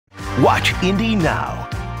Watch Indy now,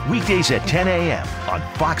 weekdays at 10 a.m. on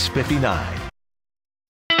Fox 59.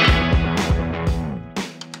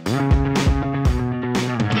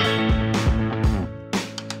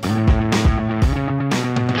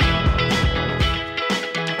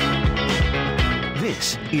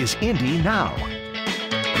 This is Indy Now.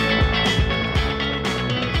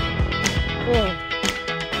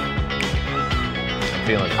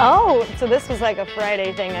 Feeling. Oh, so this was like a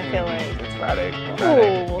Friday thing, I feel like. It's Friday.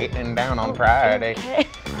 Getting down on Friday. Okay.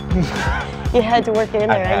 You had to work it in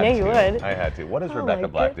there. I knew you would. I had to. What is Rebecca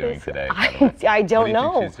Black doing today? I don't know.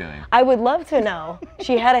 What do you think she's doing? I would love to know.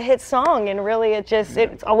 She had a hit song, and really,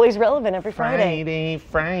 it's always relevant every Friday.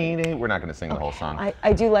 Friday. We're not going to sing the whole song.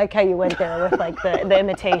 I do like how you went there with like the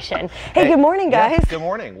imitation. Hey, good morning, guys. Yeah, good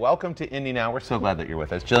morning. Welcome to Indy Now. We're so glad that you're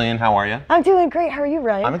with us. Jillian, how are you? I'm doing great. How are you,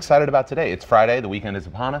 Ryan? I'm excited about today. It's Friday. The weekend is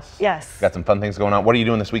upon us. Yes. Got some fun things going on. What are you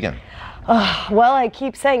doing this weekend? Well, I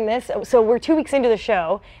keep saying this. So we're 2 weeks into the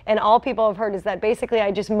show, and all people have heard is that basically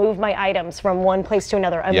I just move my items from one place to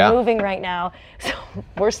another. I'm moving right now, so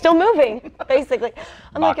we're still moving, basically.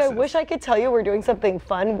 I'm like, I wish I could tell you we're doing something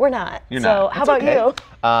fun. We're not. You're so not. How about you?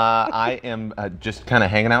 I am just kind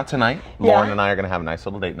of hanging out tonight. Lauren and I are going to have a nice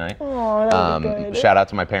little date night. Oh, that'll be good. Shout out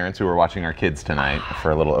to my parents who are watching our kids tonight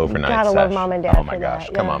for a little overnight Gotta sesh. love Mom and Dad. Oh my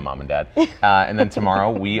gosh, come on, Mom and Dad. And then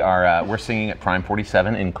tomorrow we're singing at Prime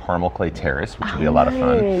 47 in Carmel Clay Terrace, which will be a lot of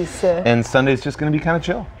fun. And Sunday's just going to be kind of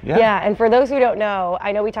chill. Yeah, and for those who don't know,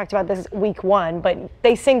 I know we talked about this week 1, but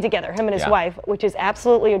they sing together, him and his wife, which is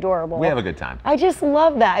absolutely adorable. We have a good time. I just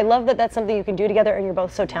love that. I love that that's something you can do together, and you're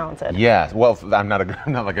both so talented. Yeah, well, I'm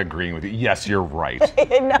not like agreeing with you. Yes, you're right.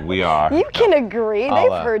 No, we are. You can agree.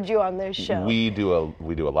 They've heard you on this show. We do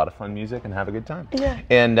a lot of fun music and have a good time. Yeah.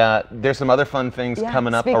 And there's some other fun things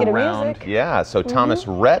coming up Speaking around. of music. Yeah. So Thomas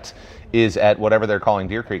Rhett is at whatever they're calling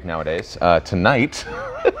Deer Creek nowadays tonight.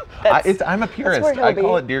 I'm a purist. I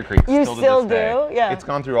call it Deer Creek. You still to this do? day. Yeah. It's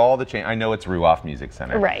gone through all the change. I know it's Ruoff Music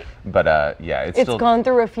Center. Right. But yeah, it's still gone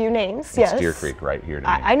through a few names. Yes. It's Deer Creek right here to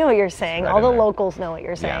me. I know what you're saying. Right all the there. locals know what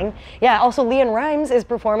you're saying. Yeah. Also, Leanne Rimes is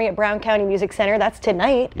performing at Brown County Music Center. That's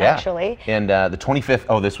tonight, actually. And the 25th.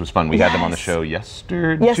 Oh, this was fun. We had them on the show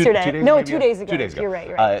yesterday. Yesterday. Two days ago. 2 days ago. You're right.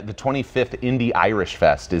 You're right. The 25th Indy Irish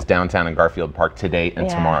Fest is downtown in Garfield Park today and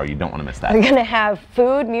tomorrow. You don't want to miss that. We're gonna have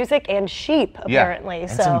food, music, and sheep apparently. And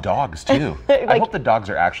so some dogs too. I hope the dogs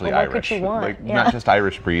are actually Irish. What could you want? Like not just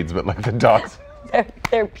Irish breeds, but like the dogs.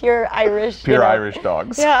 They're pure Irish. Pure Irish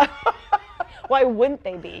dogs. Yeah. Why wouldn't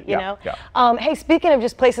they be, you know? Yeah. Hey, speaking of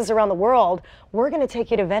just places around the world, we're going to take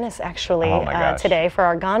you to Venice, actually, today for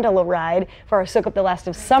our gondola ride for our Soak Up the Last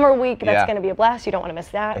of Summer week. That's going to be a blast. You don't want to miss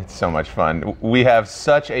that. It's so much fun. We have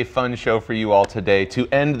such a fun show for you all today. To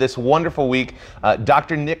end this wonderful week,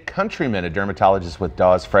 Dr. Nick Countryman, a dermatologist with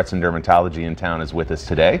Dawes, Frets, and Dermatology in town, is with us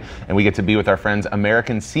today. And we get to be with our friends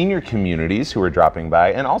American Senior Communities who are dropping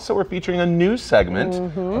by. And also we're featuring a new segment,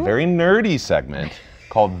 a very nerdy segment,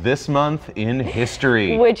 called This Month in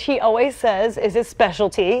History. Which he always says is his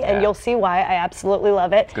specialty, and you'll see why. I absolutely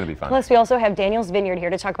love it. It's going to be fun. Plus, we also have Daniel's Vineyard here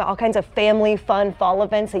to talk about all kinds of family fun fall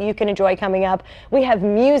events that you can enjoy coming up. We have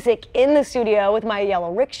music in the studio with My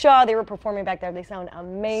Yellow Rickshaw. They were performing back there. They sound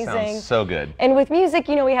amazing. Sounds so good. And with music,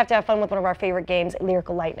 you know, we have to have fun with one of our favorite games,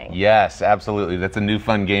 Lyrical Lightning. Yes, absolutely. That's a new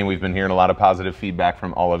fun game. We've been hearing a lot of positive feedback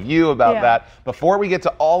from all of you about that. Before we get to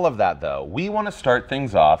all of that, though, we want to start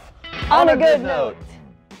things off on a good note.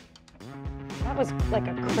 That was like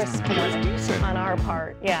a crisp one on our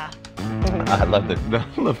part, I love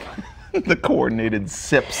the coordinated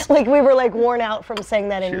sips. Like we were like worn out from saying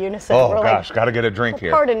that in unison. Oh we're gosh, like, gotta get a drink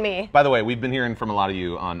here. Pardon me. By the way, we've been hearing from a lot of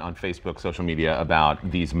you on Facebook, social media about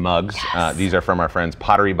these mugs. These are from our friends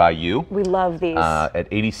Pottery by You. We love these. At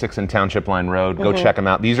 86 and Township Line Road. Go check them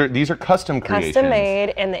out. These are custom creations. Custom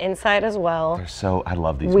made, and the inside as well. They're so, I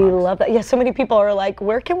love these We mugs. love that. Yeah, so many people are like,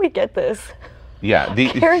 where can we get this? Yeah.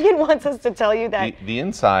 Harrigan wants us to tell you that the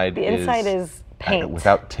inside is paint.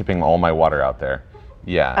 Without tipping all my water out there.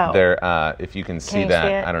 Yeah, Oh. if you can see Can you that,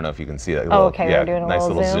 see it? I don't know if you can see that. Oh, okay, yeah, we're doing a nice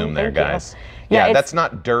little zoom there, Thank you. guys. Yeah, that's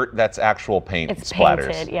not dirt, that's actual paint It's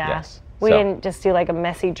splatters. painted, yeah. Yes. We didn't just do like a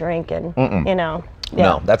messy drink and, you know. Yeah.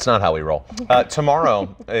 No, that's not how we roll.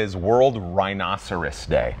 Tomorrow is World Rhinoceros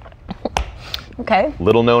Day. Okay.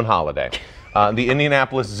 Little known holiday. The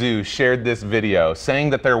Indianapolis Zoo shared this video saying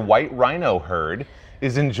that their white rhino herd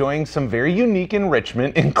is enjoying some very unique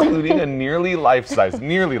enrichment, including a nearly life-size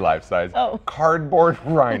cardboard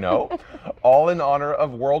rhino, all in honor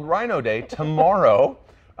of World Rhino Day. Tomorrow,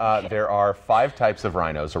 there are 5 types of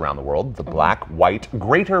rhinos around the world: the black, white,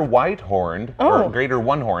 greater white-horned, or greater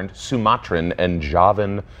one-horned, Sumatran, and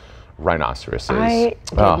Javan rhinoceroses. I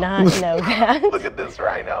did not know that. Look at this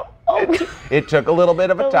rhino. It took a little bit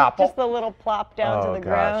of a topple. Just a little plop down to the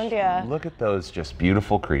ground, yeah. Look at those just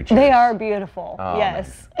beautiful creatures. They are beautiful,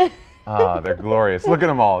 yes. They're glorious. Look at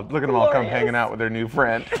them all. Look at them all come hanging out with their new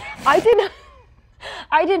friend.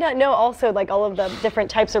 I did not know also like all of the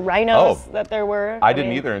different types of rhinos that there were. I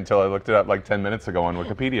didn't either until I looked it up like 10 minutes ago on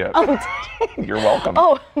Wikipedia. You're welcome.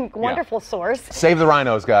 Oh, wonderful source. Save the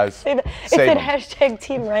rhinos, guys. It said hashtag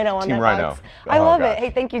Team Rhino on Team that Rhino. box. I love it.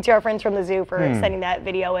 Hey, thank you to our friends from the zoo for sending that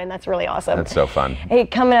video in. That's really awesome. That's so fun. Hey,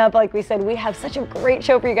 coming up, like we said, we have such a great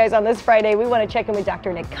show for you guys on this Friday. We want to check in with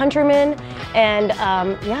Dr. Nick Countryman. And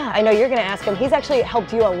yeah, I know you're going to ask him. He's actually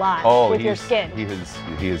helped you a lot with your skin.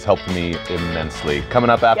 He has helped me immensely. Coming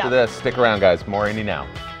up after this, stick around, guys. More Indy Now.